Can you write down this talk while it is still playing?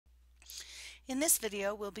In this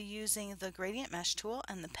video, we'll be using the Gradient Mesh tool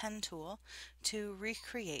and the Pen tool to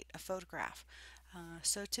recreate a photograph.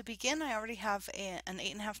 So to begin, I already have an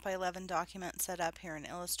 8.5 by 11 document set up here in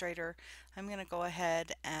Illustrator. I'm going to go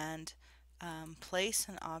ahead and place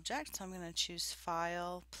an object. So I'm going to choose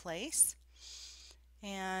File, Place.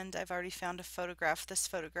 And I've already found a photograph. This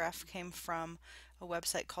photograph came from a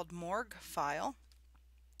website called Morguefile.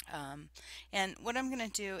 And what I'm going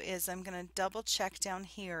to do is I'm going to double check down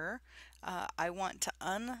here. I want to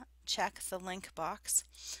uncheck the link box.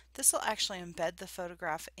 This will actually embed the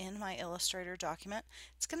photograph in my Illustrator document.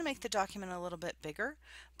 It's going to make the document a little bit bigger,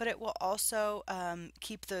 but it will also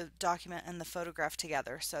keep the document and the photograph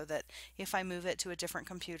together so that if I move it to a different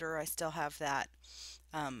computer, I still have that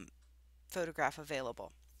photograph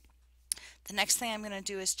available. The next thing I'm going to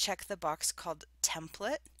do is check the box called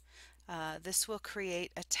Template. This will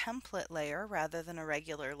create a template layer rather than a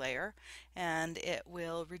regular layer, and it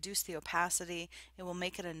will reduce the opacity. It will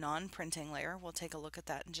make it a non-printing layer. We'll take a look at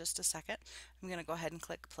that in just a second. I'm going to go ahead and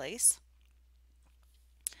click Place,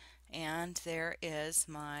 and there is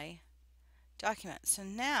my document. So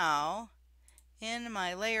now in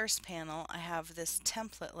my Layers panel I have this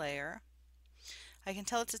template layer. I can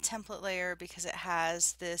tell it's a template layer because it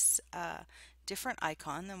has this different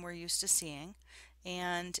icon than we're used to seeing,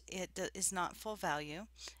 and it is not full value,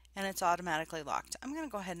 and it's automatically locked. I'm going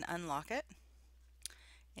to go ahead and unlock it,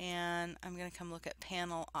 and I'm going to come look at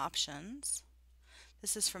panel options.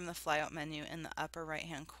 This is from the flyout menu in the upper right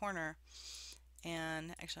hand corner,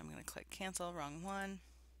 and actually I'm going to click cancel, wrong one.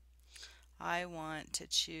 I want to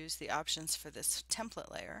choose the options for this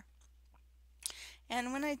template layer.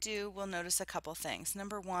 And when I do, we'll notice a couple things.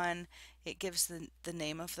 Number one, it gives the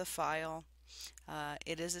name of the file.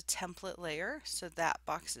 It is a template layer, so that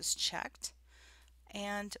box is checked.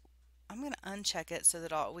 And I'm going to uncheck it so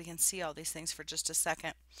that we can see all these things for just a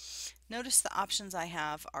second. Notice the options I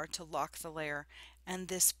have are to lock the layer and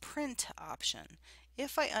this print option.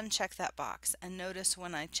 If I uncheck that box, and notice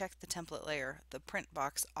when I check the template layer, the print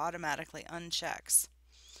box automatically unchecks.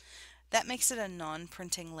 That makes it a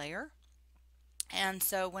non-printing layer. And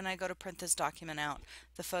so when I go to print this document out,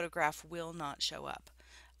 the photograph will not show up.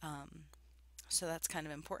 So that's kind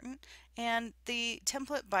of important. And the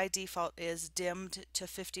template by default is dimmed to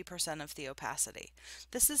 50% of the opacity.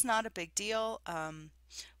 This is not a big deal.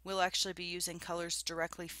 We'll actually be using colors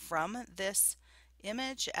directly from this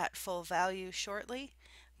image at full value shortly,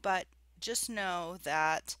 but just know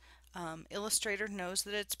that Illustrator knows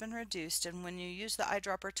that it's been reduced, and when you use the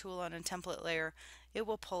eyedropper tool on a template layer, it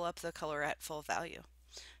will pull up the color at full value.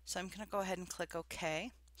 So I'm going to go ahead and click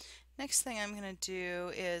OK. Next thing I'm going to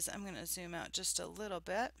do is I'm going to zoom out just a little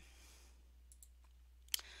bit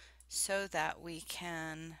so that we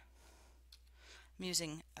can, I'm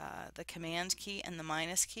using the command key and the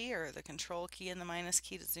minus key, or the control key and the minus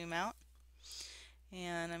key, to zoom out.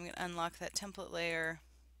 And I'm going to unlock that template layer,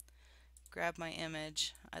 grab my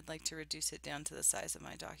image. I'd like to reduce it down to the size of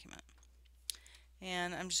my document.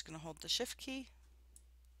 And I'm just going to hold the shift key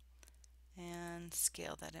and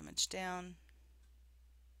scale that image down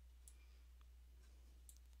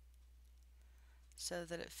so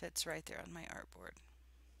that it fits right there on my artboard.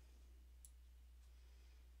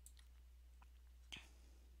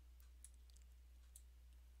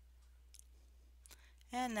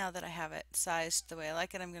 And now that I have it sized the way I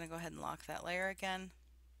like it, I'm going to go ahead and lock that layer again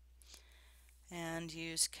and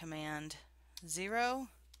use Command 0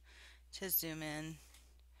 to zoom in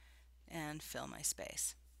and fill my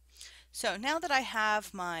space. So now that I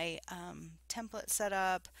have my template set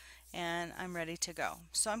up and I'm ready to go,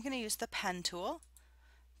 so I'm going to use the Pen tool.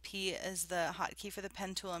 P is the hotkey for the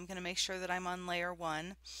Pen tool. I'm going to make sure that I'm on layer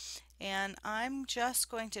 1, and I'm just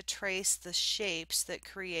going to trace the shapes that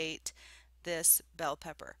create this bell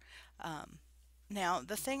pepper. Now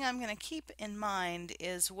the thing I'm going to keep in mind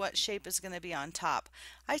is what shape is going to be on top.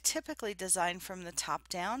 I typically design from the top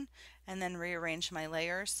down and then rearrange my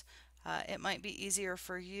layers. It might be easier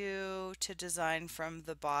for you to design from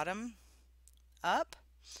the bottom up,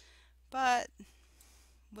 but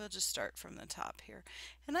we'll just start from the top here.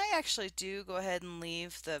 And I actually do go ahead and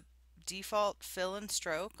leave the default fill and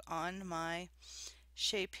stroke on my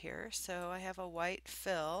shape here. So I have a white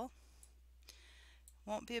fill.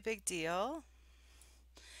 Won't be a big deal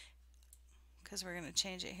because we're going to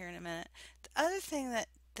change it here in a minute. The other thing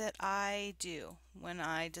that I do when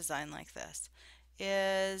I design like this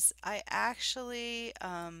is I actually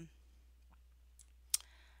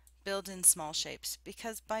build in small shapes,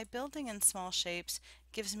 because by building in small shapes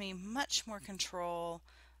gives me much more control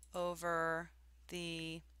over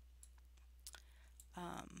the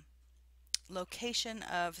location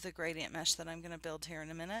of the gradient mesh that I'm going to build here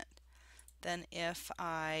in a minute. than if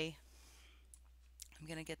I'm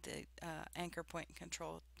going to get the anchor point and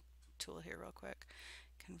control tool here real quick.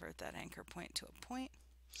 Convert that anchor point to a point.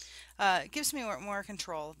 It gives me more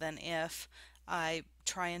control than if I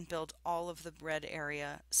try and build all of the red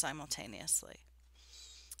area simultaneously.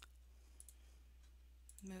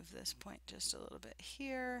 Move this point just a little bit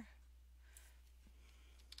here.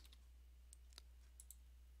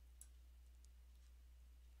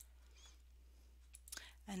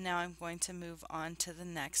 And now I'm going to move on to the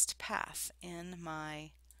next path in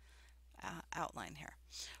my outline here.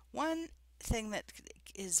 One thing that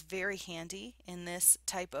is very handy in this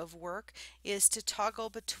type of work is to toggle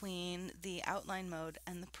between the outline mode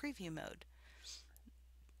and the preview mode.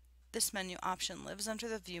 This menu option lives under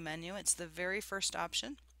the view menu. It's the very first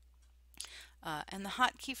option. And the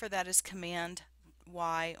hotkey for that is Command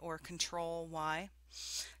Y or Control Y.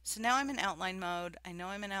 So now I'm in outline mode. I know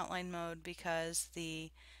I'm in outline mode because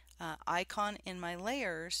the icon in my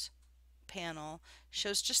layers panel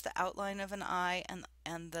shows just the outline of an eye,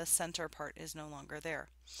 and the center part is no longer there.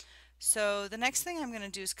 So the next thing I'm going to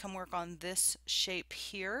do is come work on this shape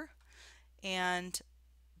here, and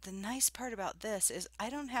the nice part about this is I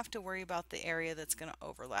don't have to worry about the area that's going to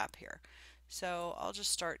overlap here. So I'll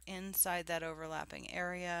just start inside that overlapping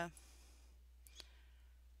area,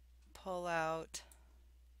 pull out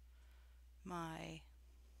my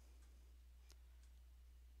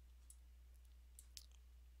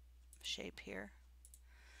shape here,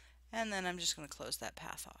 and then I'm just going to close that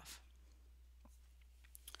path off.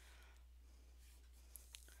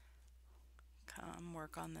 Come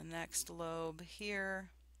work on the next lobe here.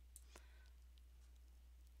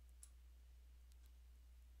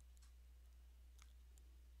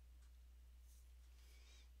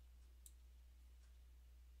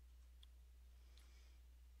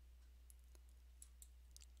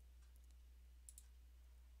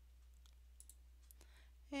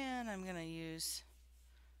 And I'm going to use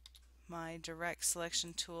my direct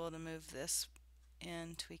selection tool to move this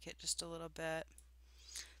in, tweak it just a little bit.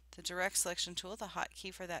 The direct selection tool, the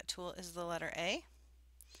hotkey for that tool is the letter A.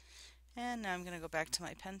 And now I'm going to go back to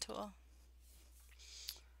my pen tool.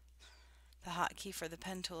 The hotkey for the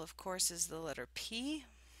pen tool, of course, is the letter P.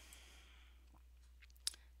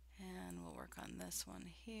 And we'll work on this one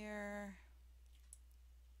here.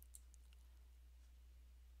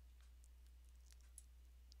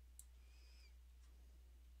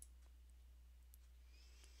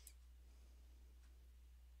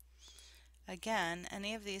 Again,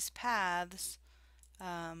 any of these paths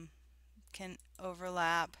can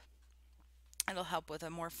overlap. It'll help with a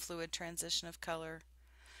more fluid transition of color,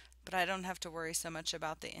 but I don't have to worry so much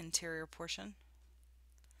about the interior portion.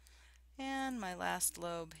 And my last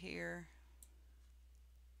lobe here.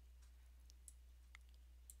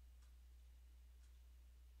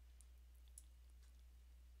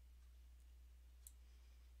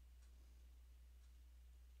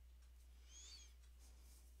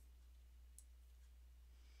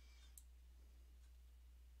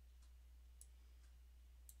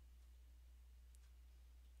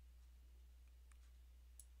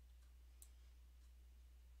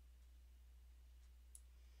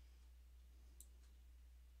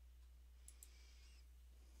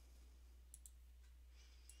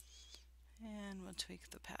 And we'll tweak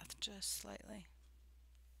the path just slightly.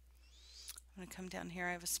 I'm going to come down here.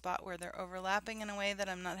 I have a spot where they're overlapping in a way that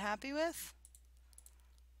I'm not happy with.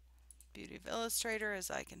 Beauty of Illustrator is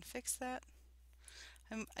I can fix that.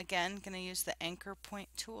 I'm again going to use the anchor point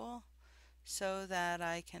tool so that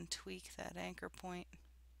I can tweak that anchor point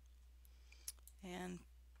and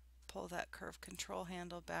pull that curve control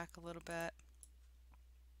handle back a little bit.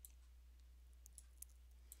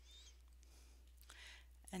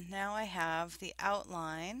 And now I have the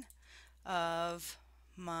outline of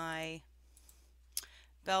my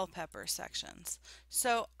bell pepper sections.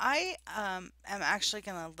 So I am actually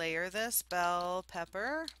going to layer this bell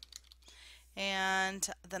pepper, and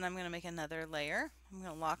then I'm going to make another layer. I'm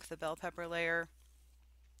going to lock the bell pepper layer,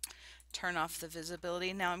 turn off the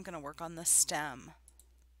visibility. Now I'm going to work on the stem.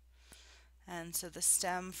 And so the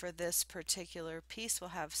stem for this particular piece will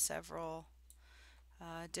have several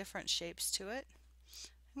different shapes to it.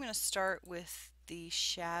 I'm going to start with the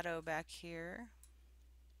shadow back here.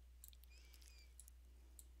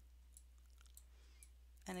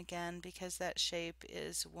 And again, because that shape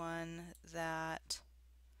is one that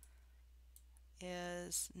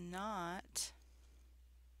is not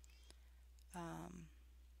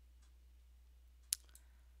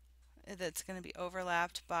that's going to be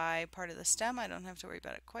overlapped by part of the stem, I don't have to worry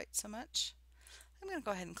about it quite so much. I'm going to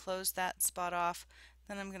go ahead and close that spot off.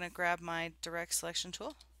 Then I'm going to grab my direct selection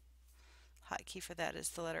tool. Hotkey for that is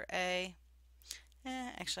the letter A.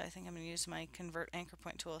 Actually, I think I'm going to use my Convert Anchor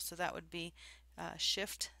Point tool. So that would be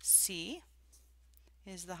Shift C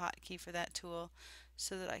is the hotkey for that tool,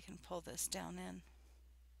 so that I can pull this down in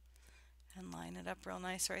and line it up real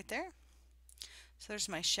nice right there. So there's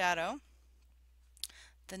my shadow.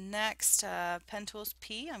 The next pen tool is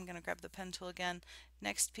P. I'm going to grab the pen tool again.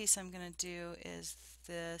 Next piece I'm going to do is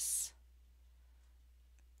this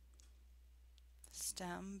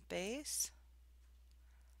stem base.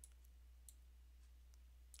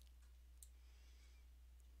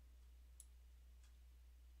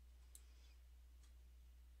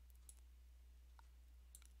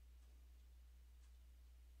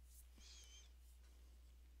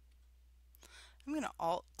 I'm going to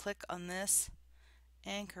alt click on this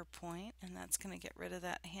anchor point, and that's going to get rid of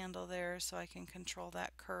that handle there so I can control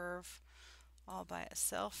that curve all by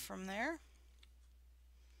itself from there.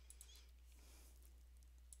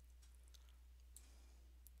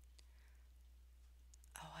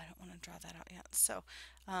 Oh, I don't want to draw that out yet. So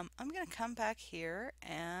I'm going to come back here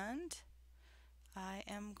and I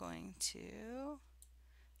am going to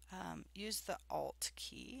use the Alt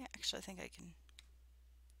key. Actually, I think I can.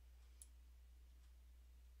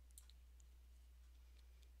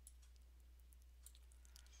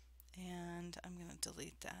 And I'm going to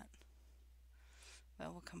delete that.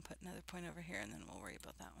 Well, we'll come put another point over here and then we'll worry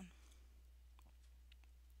about that one.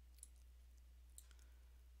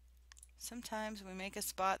 Sometimes we make a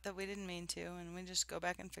spot that we didn't mean to and we just go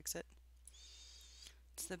back and fix it.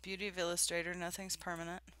 It's the beauty of Illustrator, nothing's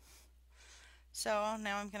permanent. So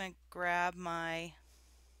now I'm going to grab my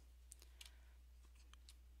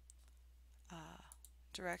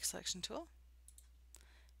direct selection tool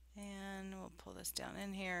and we'll pull this down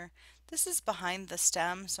in here. This is behind the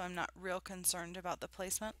stem, so I'm not real concerned about the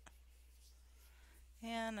placement.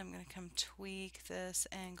 And I'm going to come tweak this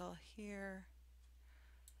angle here.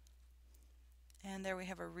 And there we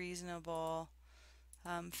have a reasonable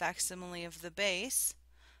facsimile of the base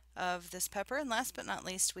of this pepper. And last but not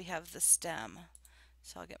least, we have the stem.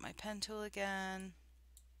 So I'll get my pen tool again,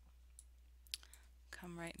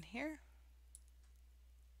 come right in here.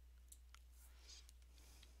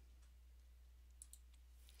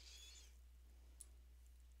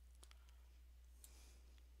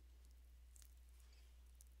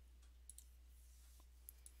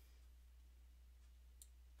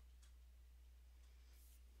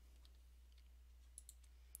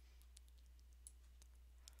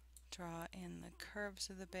 Draw in the curves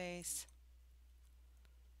of the base.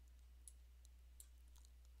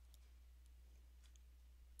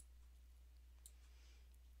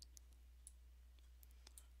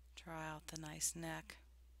 Draw out the nice neck.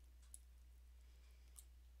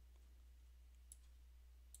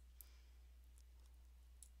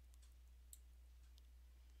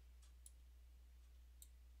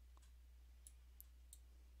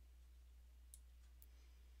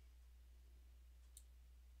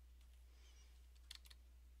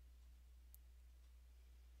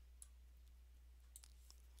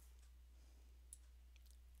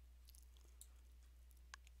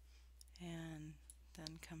 And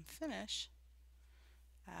then come finish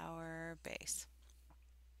our base.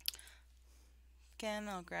 Again,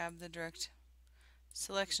 I'll grab the direct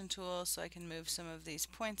selection tool so I can move some of these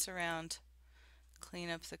points around,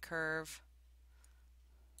 clean up the curve.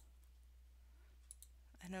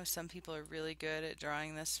 I know some people are really good at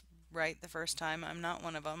drawing this right the first time. I'm not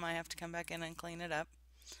one of them. I have to come back in and clean it up.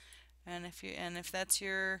 And if that's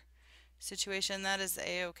your situation, that is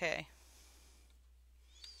a-okay.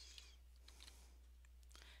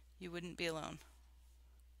 You wouldn't be alone.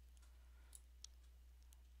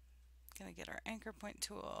 Gonna get our anchor point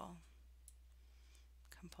tool.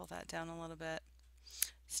 Come pull that down a little bit.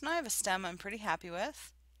 So now I have a stem I'm pretty happy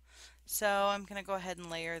with. So I'm gonna go ahead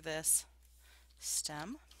and layer this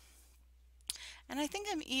stem. And I think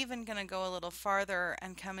I'm even gonna go a little farther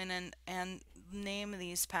and come in and name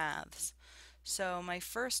these paths. So my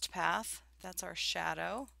first path, that's our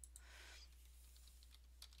shadow.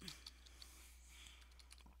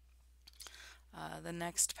 The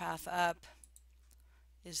next path up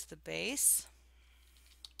is the base.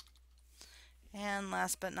 And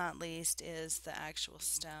last but not least is the actual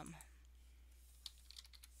stem.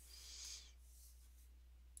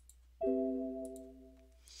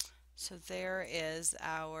 So there is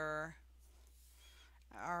our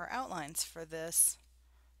outlines for this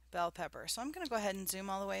bell pepper. So I'm going to go ahead and zoom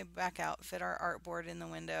all the way back out, fit our artboard in the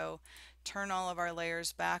window, turn all of our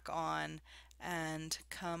layers back on, and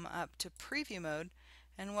come up to preview mode.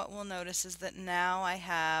 And what we'll notice is that now I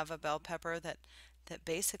have a bell pepper that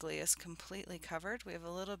basically is completely covered. We have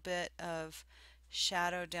a little bit of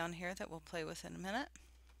shadow down here that we'll play with in a minute.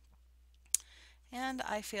 and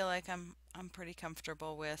I feel like I'm pretty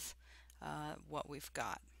comfortable with what we've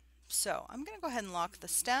got. So I'm going to go ahead and lock the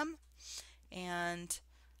stem, and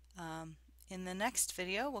in the next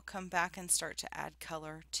video we'll come back and start to add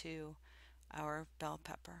color to our bell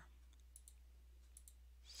pepper.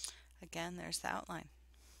 Again, there's the outline.